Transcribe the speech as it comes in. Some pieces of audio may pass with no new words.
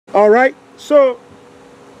All right. So,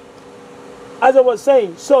 as I was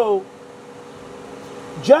saying, so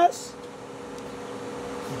just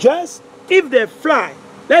if they fly,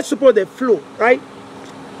 let's suppose they flew, right?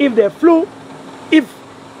 If they flew,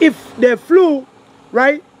 if they flew,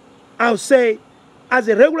 right? I'll say, as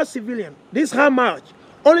a regular civilian, this how much?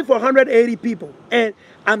 Only for 180 people, and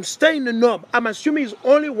I'm staying the norm. I'm assuming it's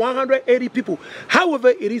only 180 people. However,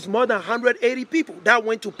 it is more than 180 people that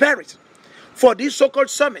went to Paris for this so-called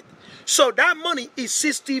summit. So that money is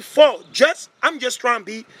 64. I'm just trying to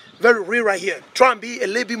be very real right here. Trying to be a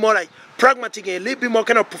little bit more like pragmatic and a little bit more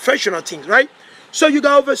kind of professional things, right? So you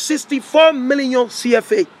got over 64 million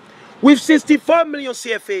CFA. With 64 million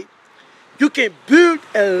CFA, you can build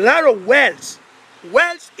a lot of wells.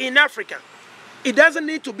 Wells in Africa. It doesn't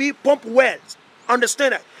need to be pump wells.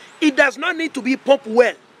 Understand that? It does not need to be pump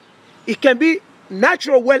well. It can be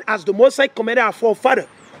natural well, as the Mosaic commanded our forefather.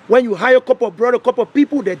 When you hire a couple of brothers, a couple of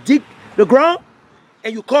people, they dig the ground,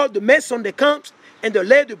 and you call the mason, they come, and they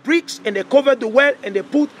lay the bricks, and they cover the well, and they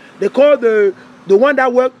call the one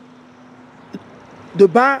that work, the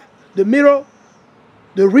bar, the mirror,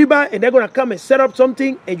 the rebar, and they're going to come and set up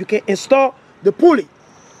something, and you can install the pulley,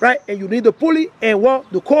 right? And you need the pulley and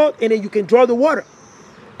the cord, and then you can draw the water.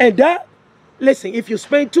 And that, listen, if you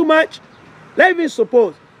spend too much, let me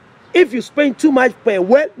suppose, if you spend too much per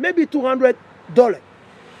well, maybe $200.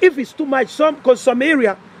 If it's too much, because some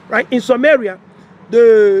area, right, in some area,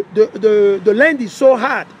 the land is so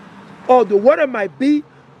hard, or the water might be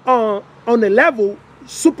on a level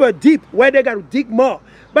super deep where they got to dig more.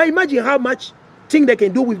 But imagine how much thing they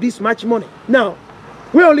can do with this much money. Now,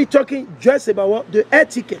 we're only talking just about what? The air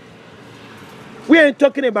ticket. We ain't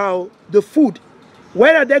talking about the food.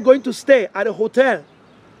 Where are they going to stay? At a hotel.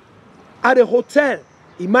 At a hotel.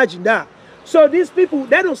 Imagine that. So these people,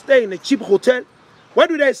 they don't stay in a cheap hotel. Where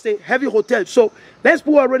do they stay? Heavy hotel. So let's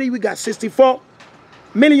put already we got 64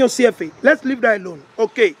 million CFA. Let's leave that alone.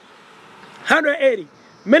 Okay. 180.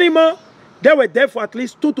 Minimum, they were there for at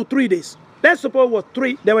least 2 to 3 days. Let's suppose it was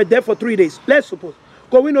 3. They were there for 3 days. Let's suppose.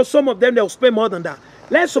 Because we know some of them, they'll spend more than that.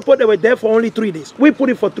 Let's suppose they were there for only 3 days. We put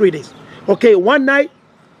it for 3 days. Okay, one night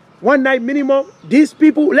minimum. These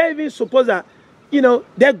people, let's even suppose that, you know,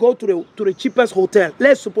 they go to the cheapest hotel.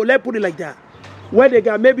 Let's put it like that. Where they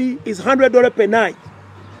got maybe it's $100 per night.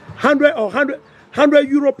 100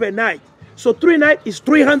 euro per night. So 3 nights is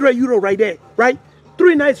 300 euro right there, right?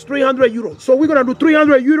 3 nights, 300 euro. So we're going to do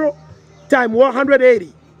 300 euro times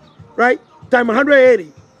 180, right? Times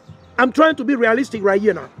 180. I'm trying to be realistic right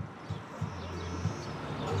here now.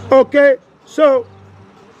 Okay, so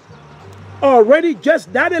already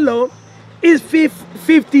just that alone is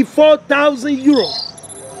 54,000 euros.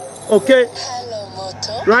 Okay,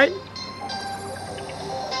 right?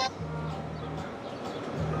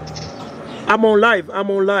 I'm on live,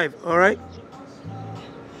 all right?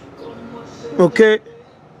 Okay.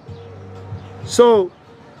 So,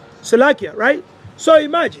 Salakia, right? So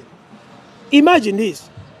imagine this.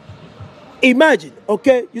 Imagine,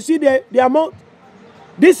 okay? You see the amount?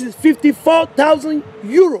 This is 54,000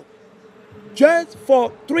 euro just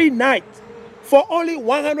for 3 nights for only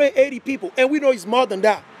 180 people. And we know it's more than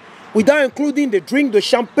that. Without including the drink, the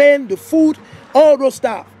champagne, the food, all those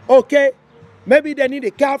stuff, okay? Maybe they need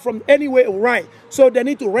a car from anywhere around. So they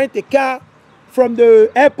need to rent a car from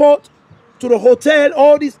the airport to the hotel,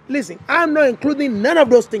 all this. Listen, I'm not including none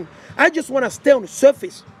of those things. I just want to stay on the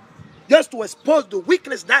surface just to expose the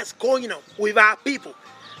weakness that's going on with our people.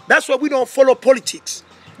 That's why we don't follow politics.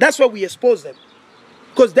 That's why we expose them.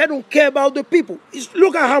 Because they don't care about the people.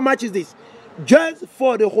 Look at how much is this. Just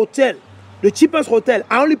for the hotel, the cheapest hotel,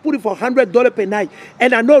 I only put it for $100 per night.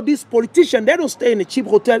 And I know these politicians, they don't stay in a cheap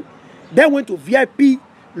hotel. They went to VIP,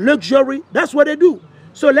 luxury. That's what they do.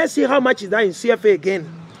 So let's see how much is that in CFA again.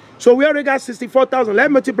 So we already got 64,000.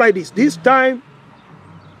 Let's multiply this. This time,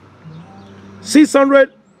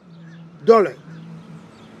 $600.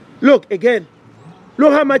 Look again.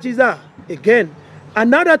 Look how much is that? Again.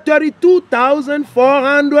 Another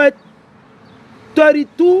 32,400.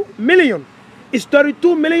 32 million. It's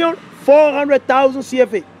 32,400,000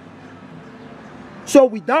 CFA. So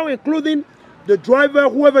without including the driver,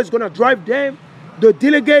 whoever is going to drive them, the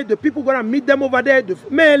delegate, the people going to meet them over there.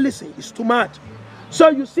 Man, listen, it's too much. So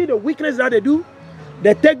you see the weakness that they do?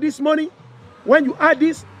 They take this money. When you add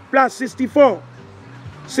this, plus 64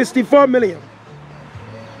 million.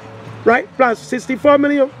 Right? Plus 64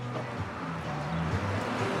 million.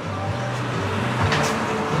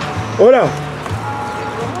 Hola.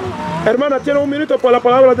 Hermana, ¿tiene un minuto por la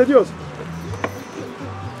palabra de Dios?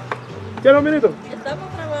 ¿Tiene un minuto? Estamos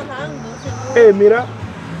trabajando, señor. Mira,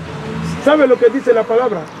 ¿sabe lo que dice la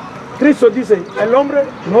palabra? Cristo dice, el hombre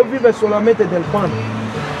no vive solamente del pan,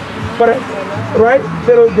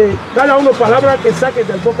 pero de cada una palabra que saque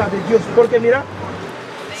de la boca de Dios. Porque mira,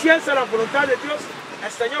 si esa es la voluntad de Dios, el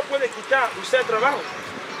Señor puede quitar usted el trabajo.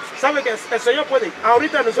 ¿Sabe que el Señor puede?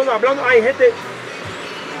 Ahorita nosotros hablando, hay gente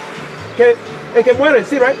que muere,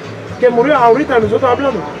 ¿sí, right? Que murió ahorita nosotros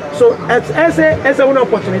hablando. So, esa es una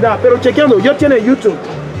oportunidad. Pero chequeando, yo tiene YouTube.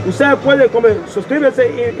 Usted puede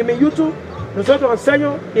suscribirse en mi YouTube. Nosotros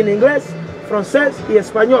enseño en inglés, francés y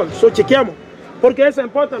español. So, chequeamos. Porque eso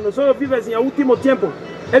importa. Nosotros vivimos en el último tiempo.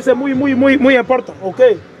 Eso es muy importante. Ok.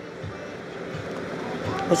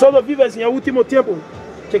 Nosotros vivimos en el último tiempo.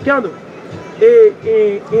 Chequeando.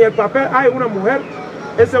 En el papel hay una mujer.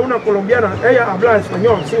 Esa es una colombiana. Ella habla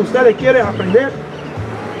español. Si ustedes quieren aprender,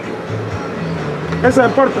 eso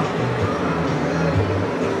importa.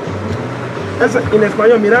 Eso en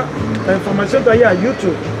español, mira. La información está allá,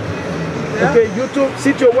 YouTube. Okay, YouTube,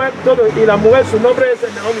 sitio web, todo. Y la mujer, su nombre es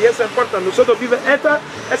Naomi. Eso importa. Nosotros vivimos esa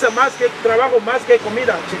es más que trabajo, más que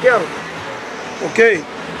comida. Chequearon. Ok.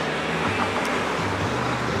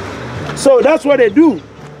 So that's what they do.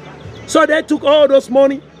 So they took all those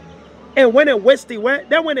money and went and wasted where?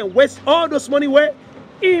 They went and wasted all those money where?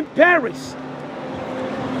 In Paris.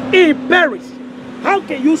 In Paris. How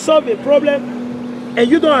can you solve a problem and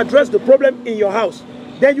you don't address the problem in your house?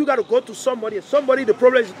 Then you got to go to somebody, and somebody the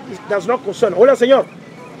problem does not concern. Hola, Señor.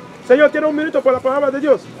 Señor, tiene un minuto por la palabra de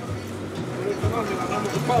Dios.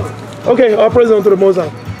 Okay, all praise unto the Most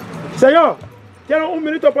High. Señor, tiene un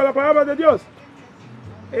minuto por la palabra de Dios.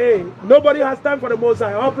 Hey, nobody has time for the Most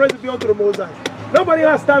High. All praise be unto the Most High. Nobody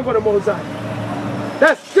has time for the Most High.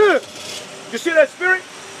 That's good. You see the spirit?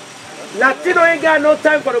 Latino ain't got no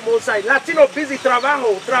time for the Most High. Latino busy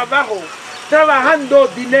trabajo. Trabajando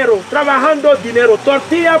dinero.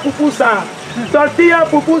 Tortilla, pupusa,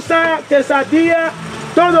 quesadilla,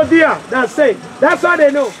 todo día. That's it. That's all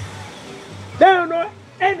they know. They don't know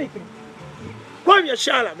anything. Come your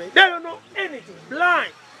shala, man. They don't know anything.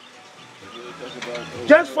 Blind.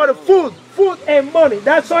 Just for the food and money.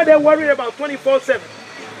 That's all they're worried about 24/7.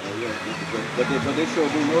 But they sure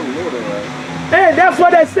do know the Lord, right? Hey, that's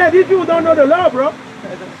what they said. These people don't know the law, bro.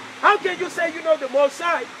 How can you say you know the Most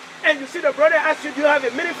High and you see the brother ask you, do you have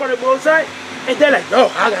a minute for the Most High? And they're like,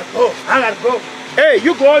 no, I gotta go. Hey,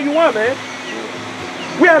 you go all you want, man.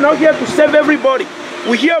 We are not here to save everybody.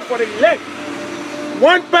 We're here for the elect.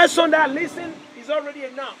 One person that listens is already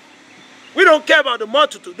enough. We don't care about the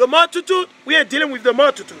multitude. The multitude, we ain't dealing with the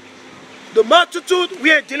multitude. The multitude,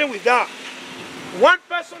 we ain't dealing with that. One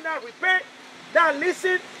person that repent, that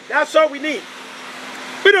listen, that's all we need.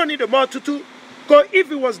 We don't need the multitude. Because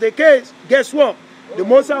if it was the case, guess what? The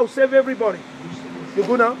Most High will save everybody. You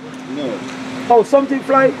go now? No. Oh, something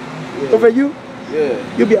fly over you?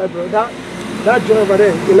 Yeah. You be right, bro. That joint over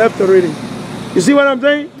there, you left already. You see what I'm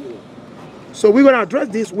saying? Yeah. So we're going to address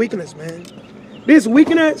this weakness, man. This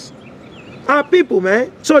weakness are people,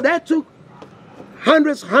 man. So that took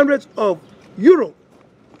hundreds of euro.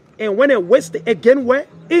 And when it wasted again, where?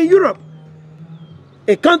 In Europe.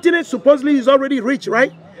 A continent supposedly is already rich,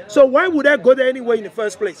 right? So why would I go there anyway in the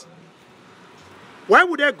first place? Why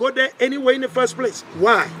would I go there anyway in the first place?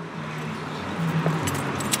 Why?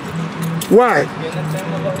 Why?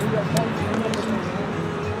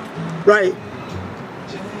 Right.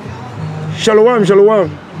 Shalom.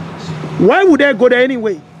 Why would I go there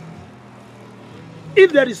anyway?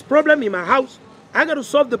 If there is problem in my house, I got to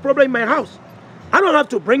solve the problem in my house. I don't have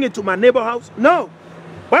to bring it to my neighbor's house. No.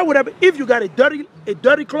 Why would I? If you got a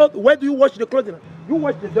dirty cloth, where do you wash the clothing? You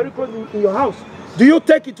wash the dirty cloth in your house. Do you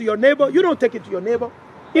take it to your neighbor? You don't take it to your neighbor.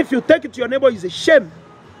 If you take it to your neighbor, it's a shame.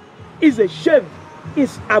 It's a shame.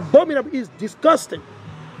 It's abominable. It's disgusting.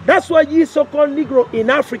 That's why you so-called Negro in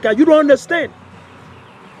Africa, you don't understand.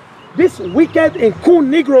 This wicked and cool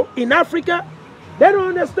Negro in Africa, they don't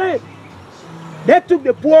understand. They took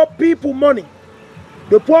the poor people money.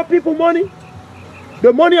 The poor people money,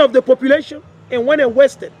 the money of the population, and went and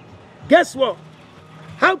wasted. Guess what?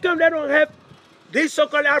 How come they don't have these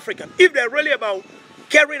so-called Africans? If they're really about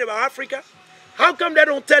caring about Africa, how come they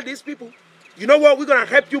don't tell these people, you know what, we're going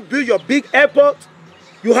to help you build your big airport.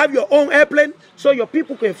 You have your own airplane so your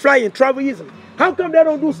people can fly and travel easily. How come they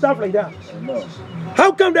don't do stuff like that?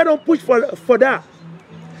 How come they don't push for that?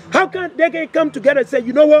 How come they can come together and say,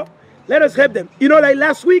 you know what, let us help them? You know, like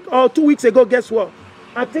last week or 2 weeks ago, guess what?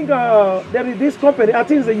 I think there is this company, I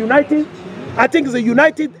think it's a United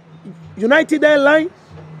Airline.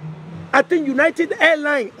 I think United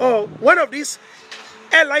Airline or one of these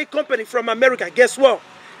airline company from America, guess what?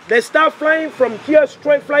 They start flying from here,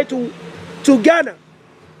 straight flight to Ghana.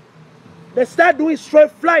 They start doing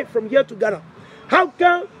straight flight from here to Ghana. How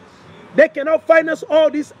come They cannot finance all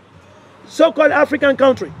these so-called African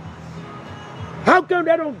countries. How come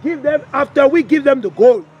they don't give them after we give them the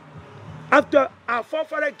gold? After our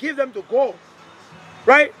forefathers give them the gold,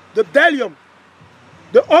 right? The bdellium,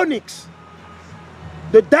 the onyx,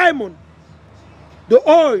 the diamond, the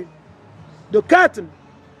oil, the cotton,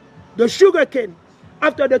 the sugar cane,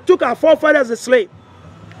 after they took our forefathers as slaves.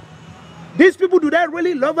 These people, do they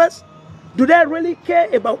really love us? Do they really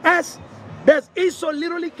care about us? Does Esau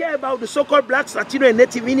literally care about the so-called blacks, Latino, and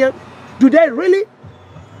Native Indian? Do they really?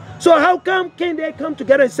 So how come can they come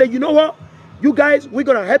together and say, you know what? You guys, we're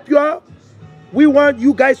going to help you out. We want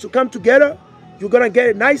you guys to come together. You're going to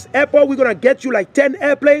get a nice airport. We're going to get you like 10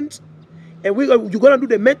 airplanes. And you're going to do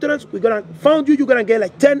the maintenance. We're going to fund you. You're going to get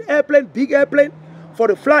like 10 airplanes, big airplane for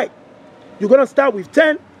the flight. You're going to start with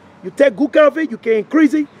 10. You take good care of it. You can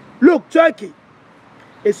increase it. Look, Turkey.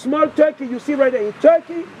 A small Turkey you see right there in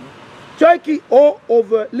Turkey. Turkey all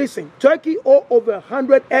over, listen, Turkey all over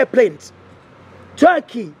 100 airplanes.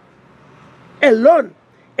 Turkey alone.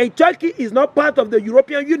 And Turkey is not part of the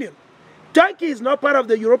European Union. Turkey is not part of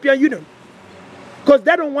the European Union. Because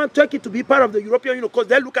they don't want Turkey to be part of the European Union. Because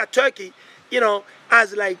they look at Turkey, you know,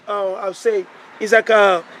 as like, I'll say, it's like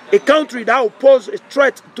a country that will pose a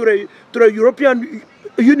threat to the European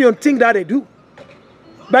Union thing that they do.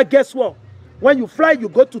 But guess what? When you fly, you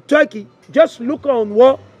go to Turkey, just look on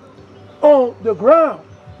what? On the ground,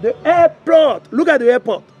 the airport. Look at the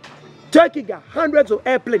airport. Turkey got hundreds of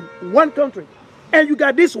airplanes, one country. And you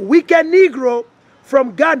got this wicked Negro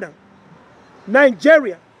from Ghana,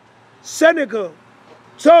 Nigeria, Senegal,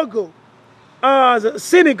 Togo,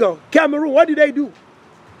 Senegal, Cameroon. What did they do?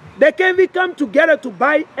 They can't even come together to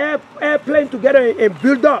buy airplane together and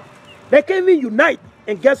build up. They can't even unite.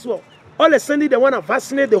 And guess what? All of a sudden they want to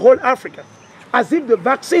vaccinate the whole Africa. As if the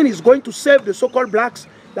vaccine is going to save the so-called blacks,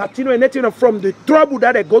 Latino and Native from the trouble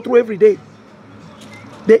that they go through every day.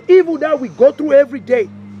 The evil that we go through every day.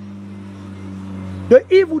 The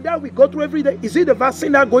evil that we go through every day. Is it the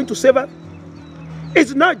vaccine that is going to save us?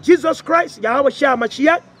 It's not Jesus Christ, Yahweh Shah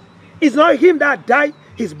Mashiach. It's not him that died.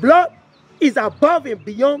 His blood is above and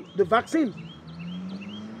beyond the vaccine.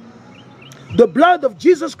 The blood of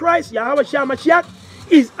Jesus Christ, Yahweh Shah Mashiach,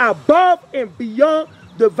 is above and beyond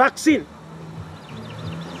the vaccine.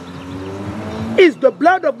 It's the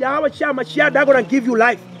blood of Yahweh Shah Mashiach that's going to give you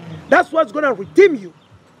life. That's what's going to redeem you.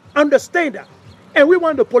 Understand that. And we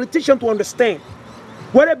want the politician to understand.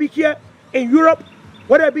 Whether it be here in Europe,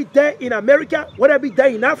 whether it be there in America, whether it be there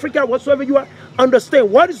in Africa, whatsoever you are, understand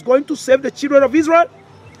what is going to save the children of Israel.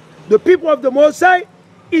 The people of the Most High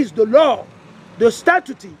is the law, the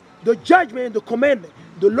statute, the judgment, and the commandment.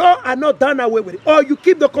 The law are not done away with it. Or you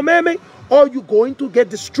keep the commandment, or you're going to get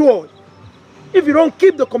destroyed. If you don't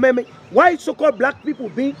keep the commandment, why so-called black people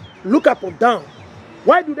being looked up and down?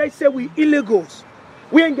 Why do they say we illegals?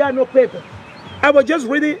 We ain't got no paper. I was just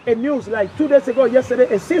reading a news like 2 days ago,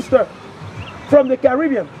 yesterday, a sister from the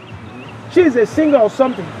Caribbean. She's a singer or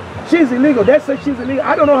something. She's illegal. They say she's illegal.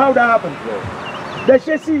 I don't know how that happened. They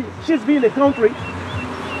say she's been in the country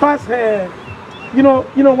past her, you know,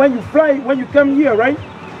 when you fly, when you come here, right?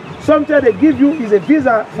 Sometimes they give you is a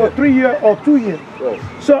visa for 3 years or 2 years.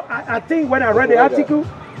 So I think when I read the article,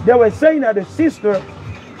 they were saying that the sister,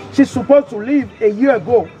 she's supposed to leave a year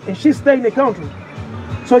ago, and she stayed in the country.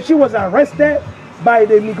 So she was arrested by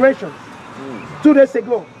the immigration 2 days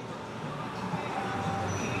ago.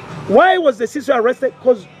 Why was the sister arrested?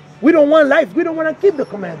 Because we don't want life. We don't want to keep the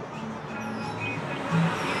commandment.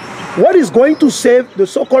 What is going to save the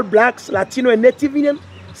so-called blacks, Latino, and Native Indian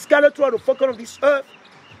scattered throughout the fucking of this earth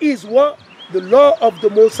is what? The law of the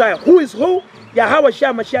Most High. Who is who? Yahweh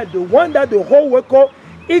Shah Mashiach, the one that the whole world called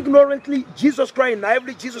ignorantly Jesus Christ,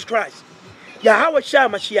 naively Jesus Christ. Yahweh Shah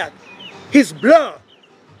Mashiach. His blood.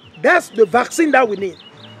 That's the vaccine that we need.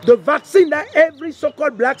 The vaccine that every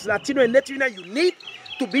so-called blacks, Latino, and Native Indian you need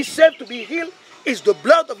to be saved, to be healed, is the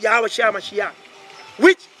blood of Yahweh Shah Mashiach,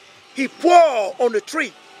 which he poured on the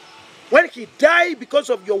tree. When he died because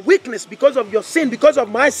of your weakness, because of your sin, because of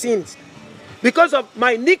my sins, because of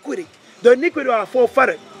my iniquity, the iniquity of our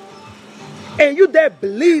forefathers. And you dare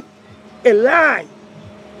believe a lie.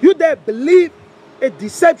 You dare believe a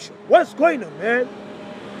deception. What's going on, man?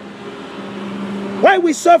 Why are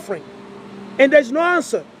we suffering? And there's no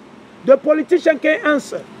answer. The politician can't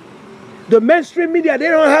answer. The mainstream media, they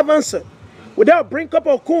don't have answer. They'll bring a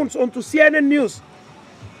couple of coons onto CNN News.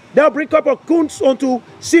 They'll bring a couple of coons onto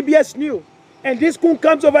CBS News. And this coon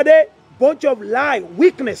comes over there, bunch of lie,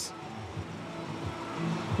 weakness.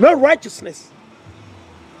 No righteousness.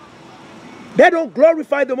 They don't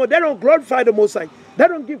glorify the Most. They don't glorify the Most High. They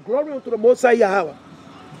don't give glory unto the Most High Yahweh.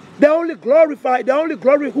 They only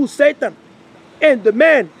glory who Satan and the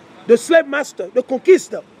man, the slave master, the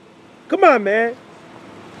conquistador. Come on, man.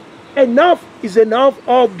 Enough is enough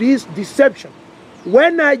of this deception.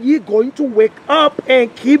 When are ye going to wake up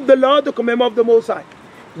and keep the law, the commandment of the Most High?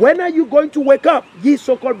 When are you going to wake up, ye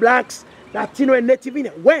so-called blacks, Latino, and Native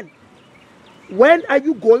Indian? When? When are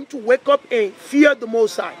you going to wake up and fear the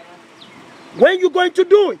Most High? When are you going to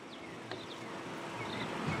do it?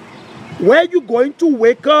 When are you going to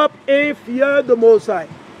wake up and fear the Most High?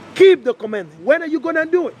 Keep the commandment. When are you going to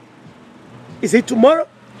do it? Is it tomorrow?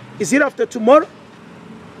 Is it after tomorrow?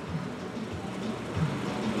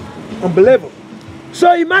 Unbelievable.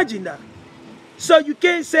 So imagine that. So you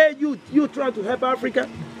can't say you try to help Africa.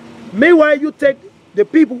 Meanwhile, you take the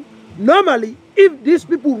people. Normally, if these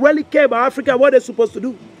people really care about Africa, what they're supposed to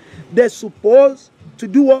do? They're supposed to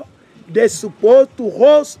do what? They're supposed to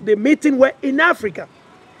host the meeting where in Africa.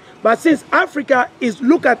 But since Africa is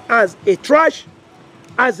looked at as a trash,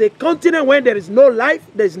 as a continent where there is no life,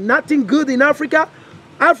 there's nothing good in Africa.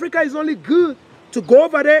 Africa is only good to go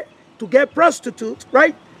over there to get prostitutes,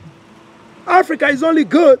 right? Africa is only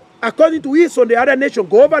good, according to Esau, the other nation.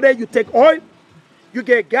 Go over there, you take oil, you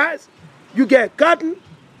get gas, you get cotton,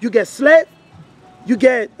 you get slave, you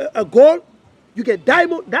get a gold, you get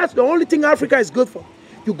diamond. That's the only thing Africa is good for.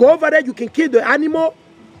 You go over there, you can kill the animal,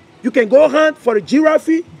 you can go hunt for a giraffe,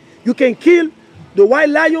 you can kill the white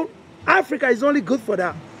lion. Africa is only good for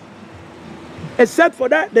that. Except for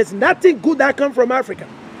that, there's nothing good that comes from Africa.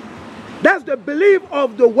 That's the belief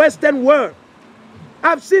of the Western world.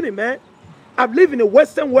 I've seen it, man. I've lived in the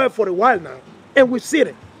Western world for a while now, and we've seen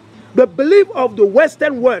it. The belief of the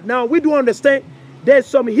Western world. Now, we do understand there's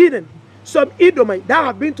some hidden, some Edomites that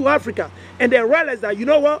have been to Africa, and they realize that, you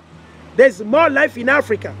know what? There's more life in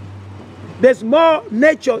Africa. There's more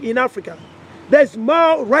nature in Africa. There's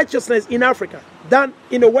more righteousness in Africa than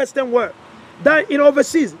in the Western world, than in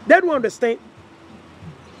overseas. They don't understand.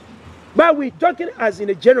 But we're talking as in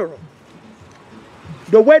a general.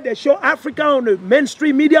 The way they show Africa on the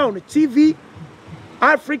mainstream media, on the TV,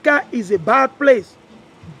 Africa is a bad place.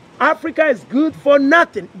 Africa is good for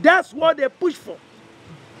nothing. That's what they push for.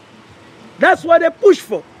 That's what they push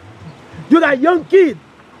for. You got young kids,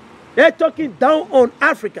 they're talking down on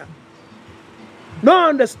Africa. Not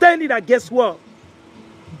understanding that, guess what?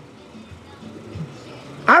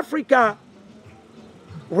 Africa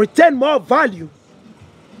retain more value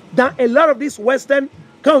than a lot of these Western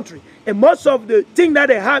countries. And most of the things that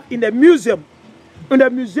they have in the museum,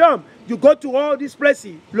 you go to all these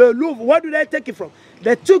places, the Louvre, where do they take it from?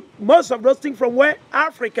 They took most of those things from where?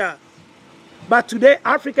 Africa. But today,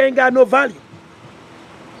 Africa ain't got no value.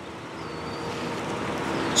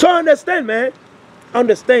 So understand, man.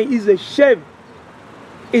 Understand, it's a shame.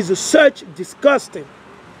 It's such disgusting.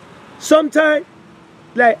 Sometimes,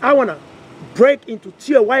 like, I want to break into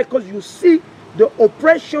tears. Why? Because you see the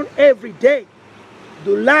oppression every day,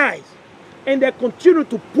 the lies, and they continue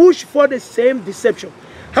to push for the same deception.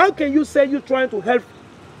 How can you say you're trying to help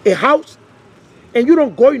a house and you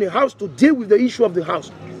don't go in the house to deal with the issue of the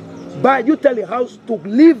house? But you tell the house to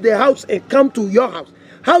leave the house and come to your house.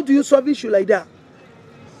 How do you solve issue like that?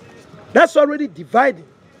 That's already divided.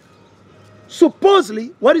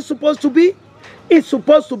 Supposedly, what is supposed to be? It's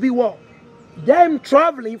supposed to be what? Them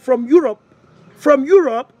traveling from Europe,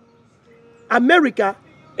 America,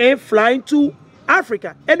 and flying to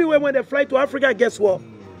Africa. Anyway, when they fly to Africa, guess what?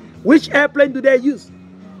 Which airplane do they use?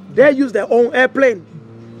 They use their own airplane.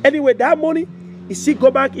 Anyway, that money is still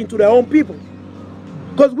go back into their own people.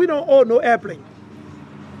 Because we don't own no airplane.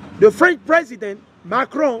 The French president,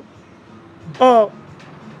 Macron, or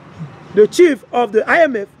the chief of the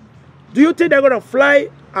IMF, do you think they're going to fly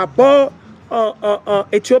aboard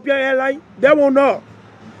Ethiopian Airlines? They won't know.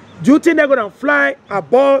 Do you think they're going to fly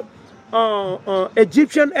aboard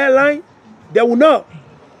Egyptian Airlines? They will not.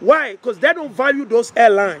 Why? Because they don't value those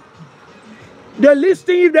airlines. The least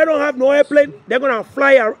thing, if they don't have no airplane, they're going to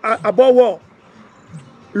fly aboard what?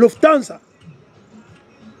 Lufthansa.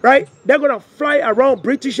 Right? They're going to fly around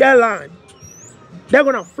British Airlines. They're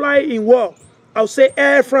going to fly in what? I'll say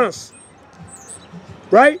Air France.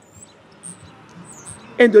 Right?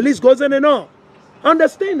 And the list goes on and on.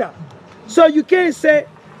 Understand that. So you can't say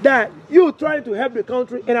that you're trying to help the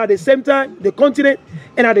country and at the same time, the continent,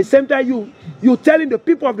 and at the same time you're telling the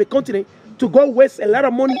people of the continent to go waste a lot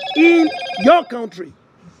of money in your country.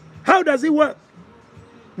 How does it work?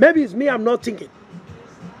 Maybe it's me, I'm not thinking.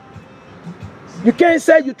 You can't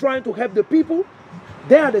say you're trying to help the people,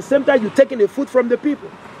 then at the same time you're taking the food from the people.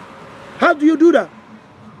 How do you do that?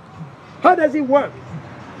 How does it work?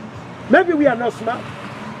 Maybe we are not smart.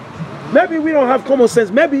 Maybe we don't have common sense.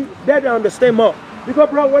 Maybe they don't understand more. Because,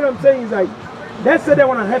 bro, what I'm saying is like, let's say they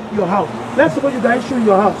want to help your house. Let's suppose you got issue in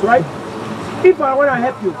your house, right? If I want to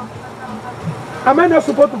help you, am I not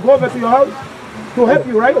supposed to go over to your house to help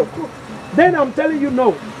you, right? Then I'm telling you,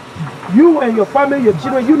 no. You and your family, your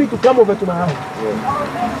children, you need to come over to my house.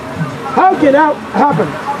 How can that happen?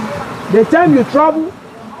 The time you travel,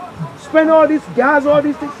 spend all this gas, all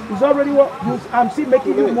these things, is already what I'm still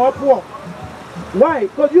making you more poor. Why?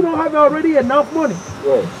 Because you don't have already enough money.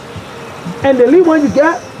 And the little one you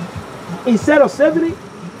get, instead of saving it,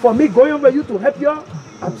 for me going over you to help you out,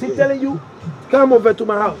 I'm still telling you, come over to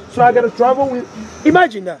my house. So I got to travel with.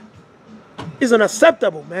 Imagine that. It's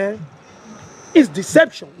unacceptable, man. It's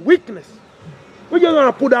deception, weakness. We're just going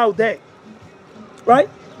to put out there. Right?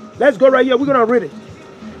 Let's go right here. We're going to read it.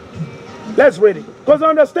 Let's read it. Because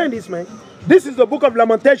understand this, man. This is the book of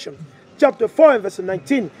Lamentation, chapter 4 and verse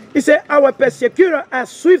 19. It says, our persecutor are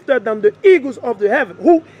swifter than the eagles of the heaven.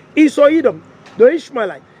 Who? Esau, Edom, the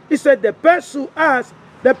Ishmaelite. He said, they pursue us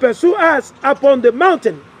upon the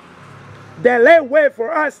mountain. They lay way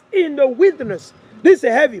for us in the wilderness. This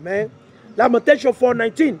is heavy, man. Lamentation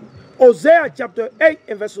 4:19. Hosea chapter 8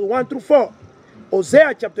 and verses 1 through 4.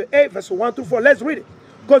 Hosea chapter 8 verses 1 through 4. Let's read it.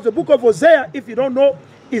 Because the book of Hosea, if you don't know,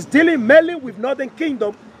 is dealing mainly with northern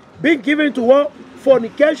kingdom being given to what?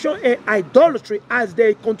 Fornication and idolatry as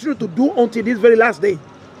they continue to do until this very last day.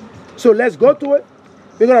 So let's go to it.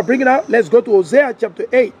 We're going to bring it out. Let's go to Hosea chapter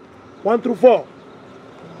 8, 1 through 4.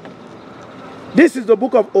 This is the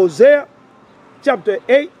book of Hosea chapter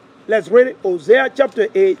 8. Let's read it. Hosea chapter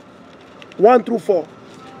 8, 1 through 4.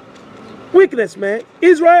 Weakness, man.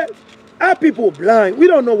 Israel, our people blind. We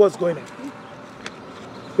don't know what's going on.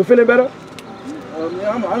 You feeling better? I'm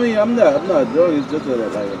not drunk. It's just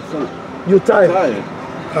like you're tired. I'm tired.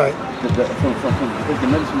 All right. From the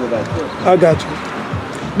medicine that I took. I got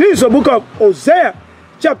you. This is the book of Hosea,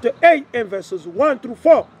 chapter 8 and verses 1 through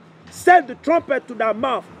 4. Set the trumpet to thy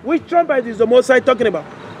mouth. Which trumpet is the Most High talking about?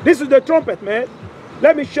 This is the trumpet, man.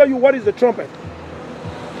 Let me show you what is the trumpet.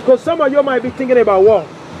 Because some of you might be thinking about war.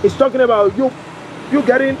 It's talking about you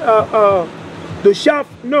getting the shaft.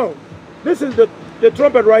 No. This is the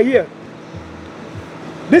trumpet right here.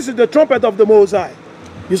 This is the trumpet of the Most High.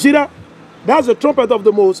 You see that? That's the trumpet of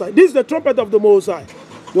the Most High. This is the trumpet of the Most High.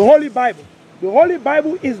 The Holy Bible. The Holy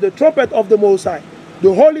Bible is the trumpet of the Most High.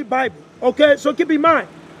 The Holy Bible. Okay, so keep in mind.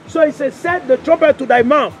 So it says, set the trumpet to thy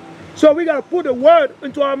mouth. So we got to put the word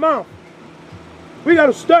into our mouth. We got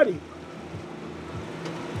to study.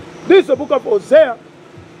 This is the book of Hosea,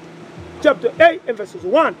 chapter 8 and verses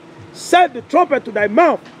 1. Set the trumpet to thy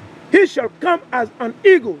mouth. He shall come as an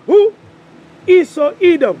eagle. Who? Esau,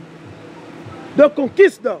 Edom, the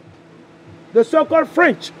conquistador, the so-called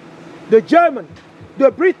French, the German,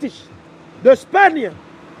 the British, the Spaniard.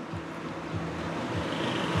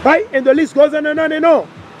 Right? And the list goes on and on and on.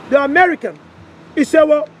 The American. He said,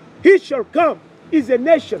 well, he shall come, is a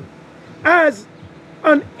nation, as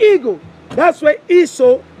an eagle. That's why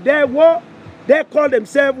Esau, they call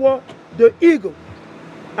themselves the eagle.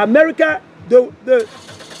 America, the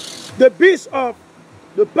beast of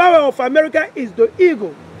the power of America is the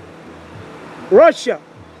eagle. Russia,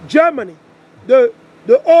 Germany, the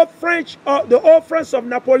old French of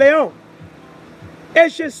Napoleon,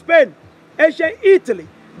 ancient Spain, ancient Italy,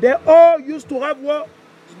 they all used to have what?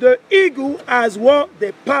 The eagle as what?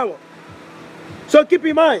 The power. So keep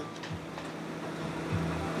in mind.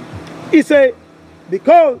 He said,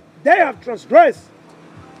 because they have transgressed.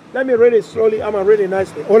 Let me read it slowly. I'm going to read it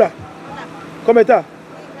nicely. Hola. ¿Cómo está?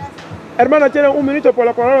 Hermana, ¿tiene un minuto por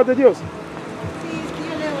la palabra de Dios? Sí,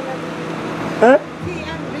 yo leo la Huh? Sí,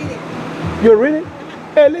 I'm reading. You're reading?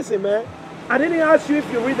 Hey, listen, man. I didn't ask you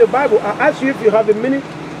if you read the Bible. I asked you if you have a minute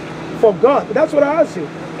for God. That's what I asked you.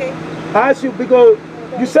 Okay. I asked you because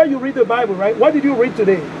you said you read the Bible, right? What did you read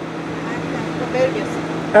today? Proverbios.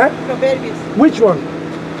 Huh? Proverbios. Which one?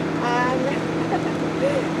 I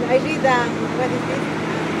read, what is this?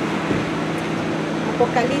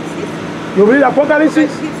 Apocalypse. You read Apocalypse?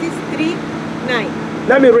 Apocalypse 3:9.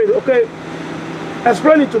 Let me read it, okay?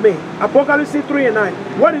 Explain it to me. Apocalypse 3 and 9.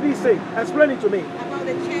 What did he say? Explain it to me. About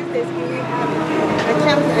the chance that we have.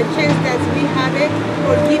 A chance that we have it,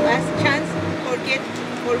 or give us chance,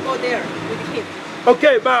 or go there with him.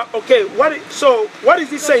 Okay, but okay, what is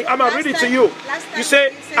he saying? I'm gonna read it to you. You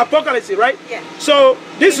say Apocalypse, right? Yeah. So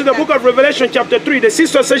this is the book of Revelation chapter 3. The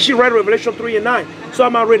sister says she read Revelation 3 and 9. So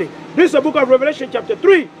I'm gonna read it. This is the book of Revelation chapter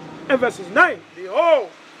 3 and verses 9. Behold,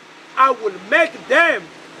 I will make them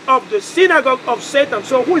of the synagogue of Satan.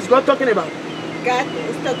 So who is God talking about? God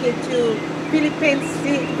is talking Philippines.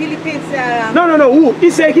 No. Who?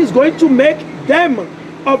 He said he's going to make them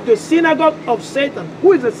of the synagogue of Satan.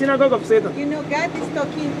 Who is the synagogue of Satan? You know, God is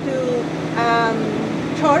talking to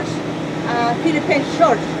church, Philippine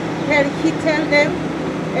church, where he tell them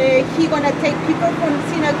he gonna take people from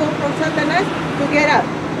synagogue from Satanas to get up.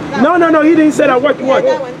 No, he didn't say that. What? Yeah,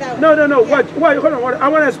 that one. No. Yeah. What? Hold on. I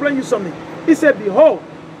want to explain you something. He said, behold,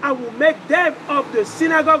 I will make them of the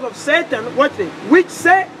synagogue of Satan, which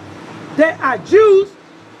say they are Jews,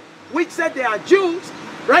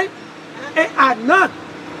 right? And are not,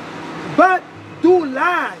 but do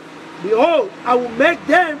lie. Behold, I will make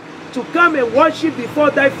them to come and worship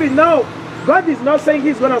before thy feet. No, God is not saying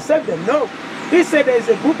he's going to save them. No. He said there is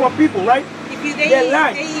a group of people, right? They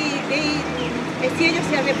lie. Si ellos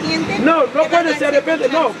se arrepienten, no pueden se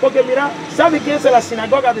arrepentir, no, porque mira, ¿sabe quién es la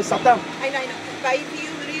sinagoga de Satán? I know. But if you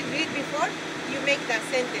read before, you make that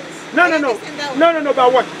sentence. No,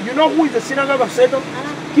 but what? You know who is the synagogue of Satan?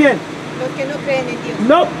 ¿Quién? Los que no creen en Dios.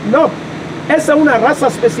 No. Esa es una raza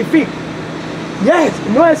específica. Yes,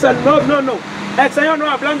 no. El Señor no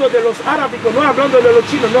hablando de los arábicos, no hablando de los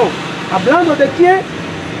chinos, no. Hablando de quién?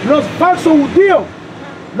 Los falsos judíos,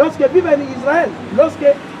 los que viven en Israel, los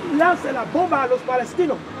que lanzan la bomba a los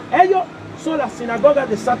palestinos. Ellos son la sinagoga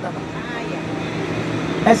de Satanás.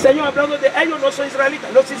 El Señor hablando de ellos no son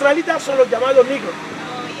israelitas. Los israelitas son los llamados negros.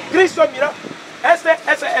 Cristo, mira, ese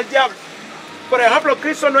es el diablo. Por ejemplo,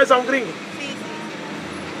 Cristo no es a un gringo.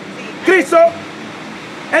 Cristo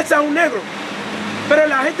es a un negro. Pero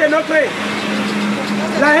la gente no cree.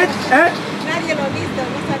 La gente, Nadie lo ha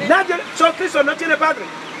visto. Cristo no tiene padre.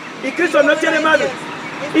 Y Cristo no tiene madre.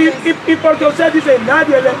 Y porque usted dice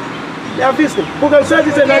nadie le ha visto. Porque usted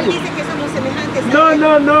dice nadie. Él dice que somos semejantes.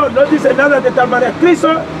 No dice nada de tal manera.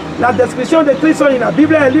 Cristo, la descripción de Cristo en la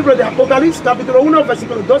Biblia, en el libro de Apocalipsis, capítulo 1,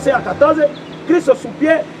 versículos 12 a 14, Cristo, su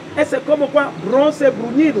pie, ese es como bronce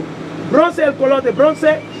bruñido. Bronce, el color de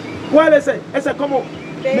bronce, ¿cuál es ese? Ese es como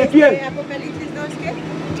mi piel. Apocalipsis 2, ¿qué?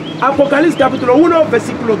 Apocalipsis capítulo 1,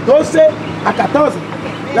 versículos 12 a 14.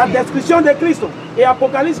 La descripción de Cristo. En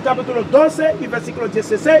Apocalipsis capítulo 12 y versículos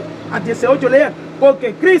 16 a 18 leer.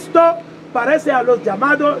 Porque Cristo parece a los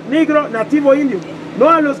llamados negros nativos indios, no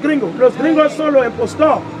a los gringos. Los gringos son los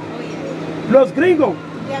impostores. Los gringos.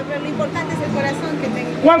 Ya, pero lo importante es el corazón que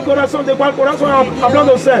tenga. ¿Cuál corazón? ¿De cuál corazón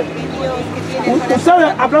hablando usted? Usted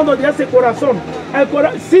hablando de ese corazón.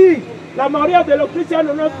 Sí, la mayoría de los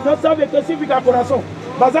cristianos no saben qué significa corazón.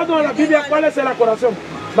 Basado en la Biblia, ¿cuál es el corazón?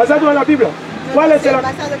 Basado en la Biblia, ¿cuál es el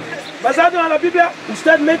corazón? Basado en la Biblia,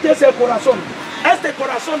 usted mete ese corazón. Este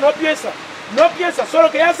corazón no piensa,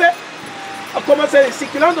 solo que hace, como se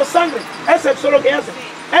circulando sangre, ese es solo que hace.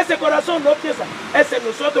 Ese corazón no piensa, ese es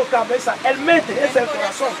nosotros cabeza, el mente, ese es el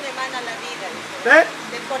corazón. Emana la vida.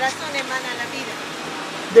 Del corazón emana la vida.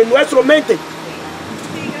 De nuestra mente.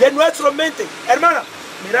 De nuestra mente. Hermana,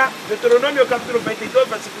 mira, Deuteronomio capítulo 22,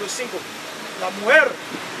 versículo 5. La mujer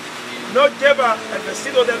no lleva el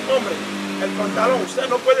vestido del hombre, el pantalón. Usted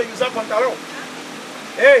no puede usar pantalón.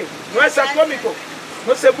 No es cómico.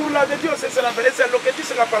 No se burla de Dios, esa es la diferencia, lo que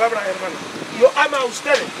dice la palabra, hermano. Yo amo a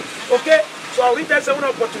ustedes. ¿Ok? So, ahorita esa es una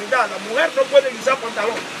oportunidad. La mujer no puede usar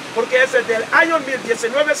pantalón. Porque es desde el año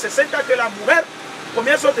 1960 que la mujer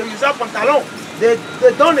comienza a usar pantalón. ¿De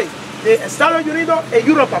dónde? De Estados Unidos e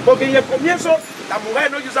Europa. Porque en el comienzo la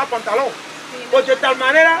mujer no usaba pantalón. Pues de tal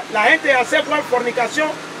manera la gente hace fornicación,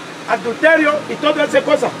 adulterio y todas esas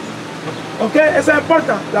cosas. ¿Ok? Eso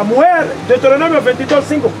importa. La mujer, Deuteronomio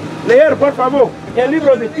 22:5. Leer, por favor, el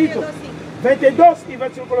libro de Tito. 22 y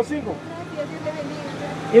versículo 5.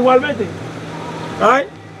 Igualmente. Right?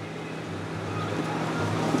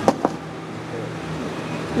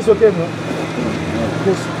 It's okay, bro.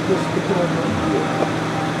 Just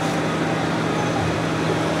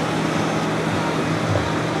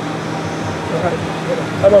alright.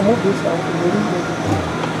 I'm gonna move this out.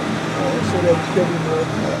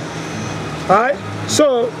 Alright.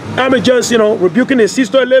 So I'm just, rebuking the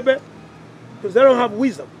sister a little bit because they don't have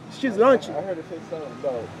wisdom. She's lunching. I heard her say something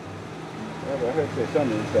about. I heard her say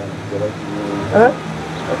something in Spanish,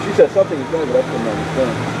 but she said something in Spanish, but I couldn't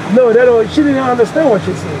understand. No, she didn't understand what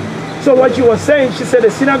she said. So what she was saying, she said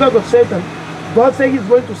the synagogue of Satan, God said he's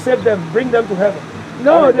going to save them, bring them to heaven.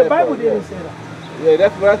 No, the Bible didn't say that. Yeah,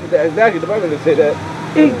 that's what I said. Exactly, the Bible didn't say that.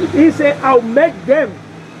 He said, I'll make them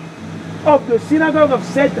of the synagogue of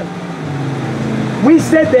Satan. We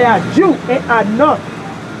said they are Jews and are not,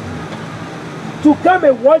 to come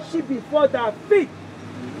and worship before their feet.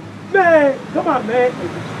 Man, come on, man.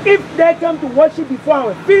 If they come to worship before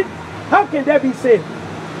our feet, how can they be saved?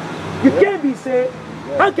 You can't be saved.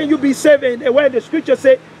 How can you be saved? And when the scripture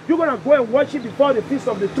says you're going to go and worship before the feet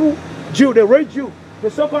of the true Jew, the real Jew,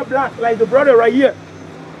 the so-called black, like the brother right here.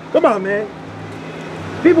 Come on, man.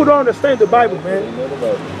 People don't understand the Bible,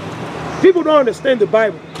 man. People don't understand the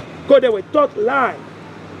Bible because they were taught lie,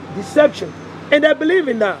 deception, and they believe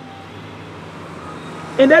in that.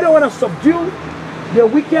 And they don't want to subdue the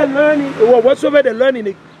wicked learning or whatsoever they learn in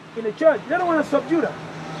the church. They don't want to subdue that.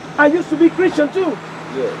 I used to be Christian too.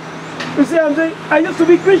 Yeah. You see what I'm saying? I used to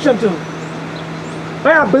be Christian too.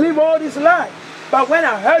 But I believe all this lie. But when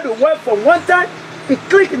I heard the word for one time, it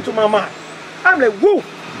clicked into my mind. I'm like, whoa.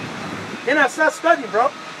 And I start studying,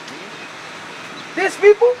 bro. These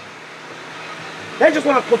people, they just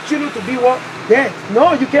want to continue to be what? Dead.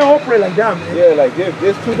 No, you can't operate like that, man. Yeah, like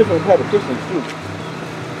there's two different types of Christians too.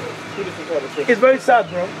 Two different types of Christians. It's very sad,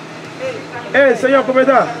 bro. Hey, Señor, ¿cómo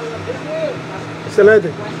está?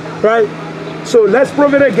 Excelente. Right? So let's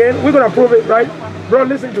prove it again. We're going to prove it, right? Bro,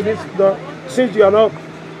 listen to this, since you are not.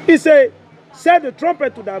 He said, set the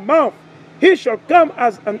trumpet to thy mouth. He shall come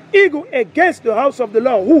as an eagle against the house of the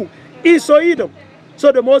Lord. Who? Esau, Edom.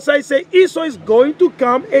 So the Mosai say Esau is going to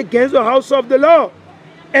come against the house of the Lord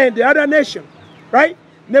and the other nation, right?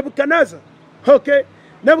 Nebuchadnezzar, okay?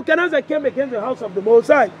 Nebuchadnezzar came against the house of the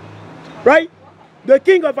Mosai, right? The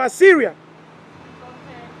king of Assyria,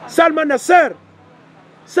 Salmanassar.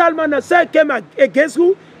 Salmanassar came against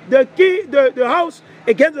who? The house,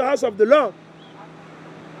 against the house of the Lord.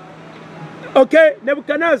 Okay,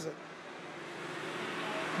 Nebuchadnezzar.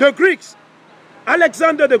 The Greeks,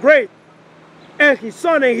 Alexander the Great, and his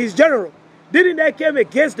son and his general, didn't they come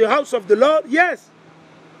against the house of the Lord? Yes.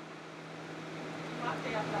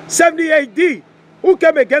 70 AD, who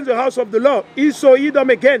came against the house of the Lord? Esau, Edom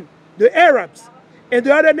again, the Arabs, and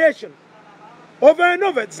the other nations. Over and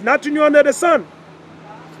over, it's nothing new under the sun.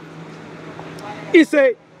 He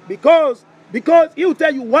said, because he will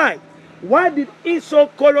tell you why. Why did Esau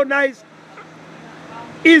colonize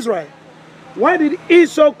Israel? Why did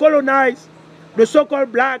Esau colonize the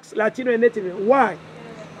so-called blacks, Latino, and Native? Why?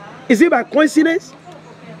 Is it by coincidence?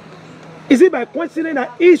 Is it by coincidence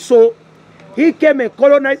that Esau, he came and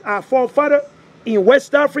colonized our forefather in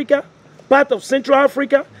West Africa, part of Central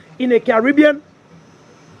Africa, in the Caribbean,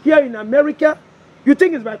 here in America? You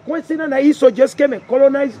think it's by coincidence that Esau just came and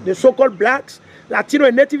colonized the so-called blacks, Latino,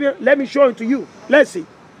 and Native? Let me show it to you. Let's see.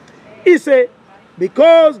 He said,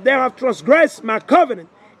 because they have transgressed my covenant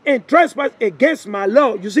and trespassed against my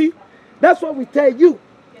law. You see, that's what we tell you.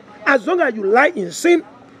 As long as you lie in sin,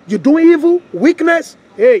 you do evil, weakness,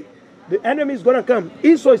 hey, the enemy is going to come.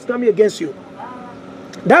 Esau is coming against you.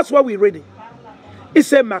 That's what we're reading. He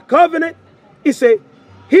said, my covenant, he said,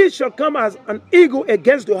 he shall come as an eagle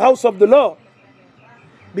against the house of the Lord,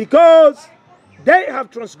 because they have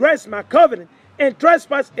transgressed my covenant and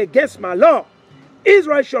trespassed against my law.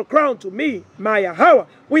 Israel shall crown to me, my Yahweh.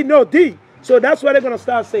 We know thee. So that's what they're going to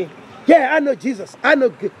start saying. Yeah, I know Jesus. I know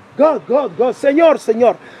God, Señor,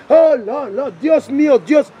 Señor. Oh, Lord, Lord, Dios mío,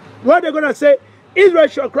 Dios. What they're going to say? Israel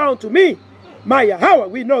shall crown to me, my Yahweh.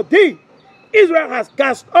 We know thee. Israel has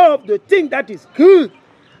cast off the thing that is good.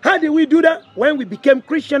 How did we do that? When we became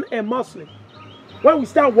Christian and Muslim. When we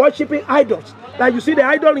start worshiping idols. Like you see the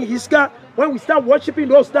idol in Hisca. When we start worshiping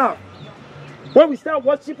those stuff. When we start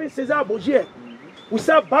worshiping Cesar Borgia. We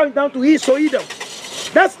start bowing down to Esau, Edom.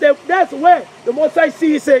 That's where the Most High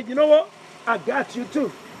see, he said, you know what? I got you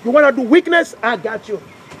too. You want to do weakness? I got you.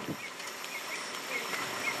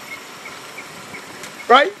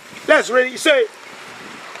 Right? That's ready. He said,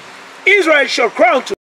 Israel shall crown to